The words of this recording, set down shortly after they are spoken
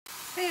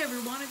Hey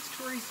everyone, it's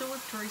Teresa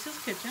with Teresa's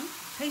Kitchen,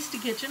 Tasty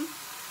Kitchen,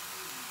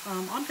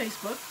 on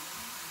Facebook.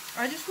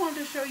 I just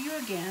wanted to show you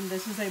again,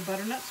 this is a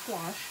butternut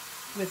squash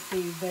with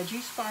the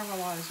veggie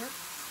spiralizer.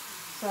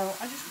 So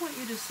I just want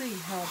you to see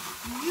how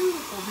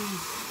beautiful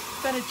these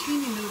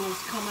fettuccine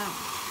noodles come out.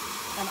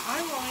 And I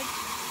like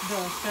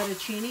the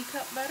fettuccine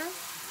cut better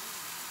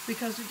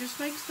because it just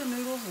makes the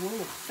noodles a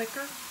little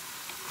thicker,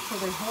 so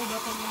they hold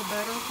up a little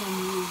better when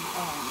you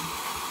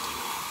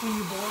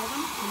boil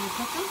them, when you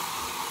cook them.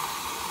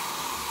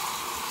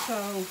 So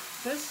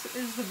this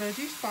is the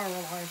veggie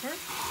spiralizer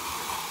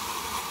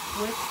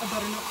with a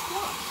butternut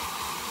squash.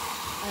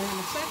 And in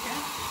a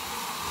second,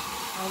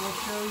 I will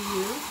show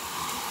you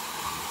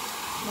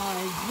my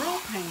grill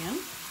pan,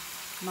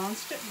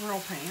 nonstick grill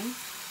pan,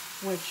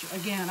 which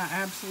again, I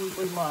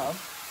absolutely love.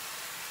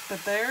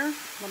 But there,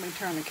 let me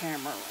turn the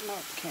camera. No,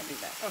 can't do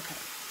that. Okay.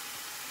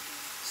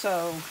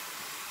 So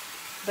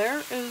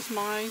there is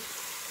my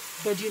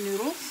veggie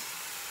noodles,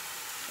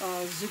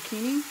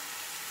 zucchini,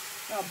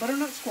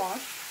 butternut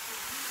squash.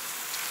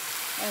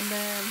 And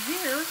then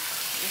here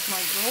is my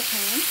grill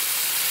pan,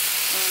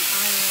 and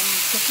I am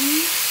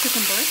cooking chicken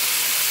breast.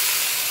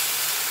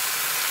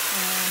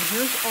 And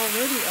here's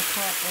already a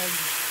pot of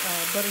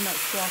butternut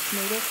squash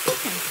noodles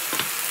cooking.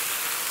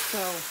 So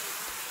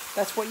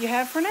that's what you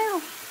have for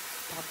now.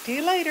 Talk to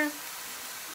you later.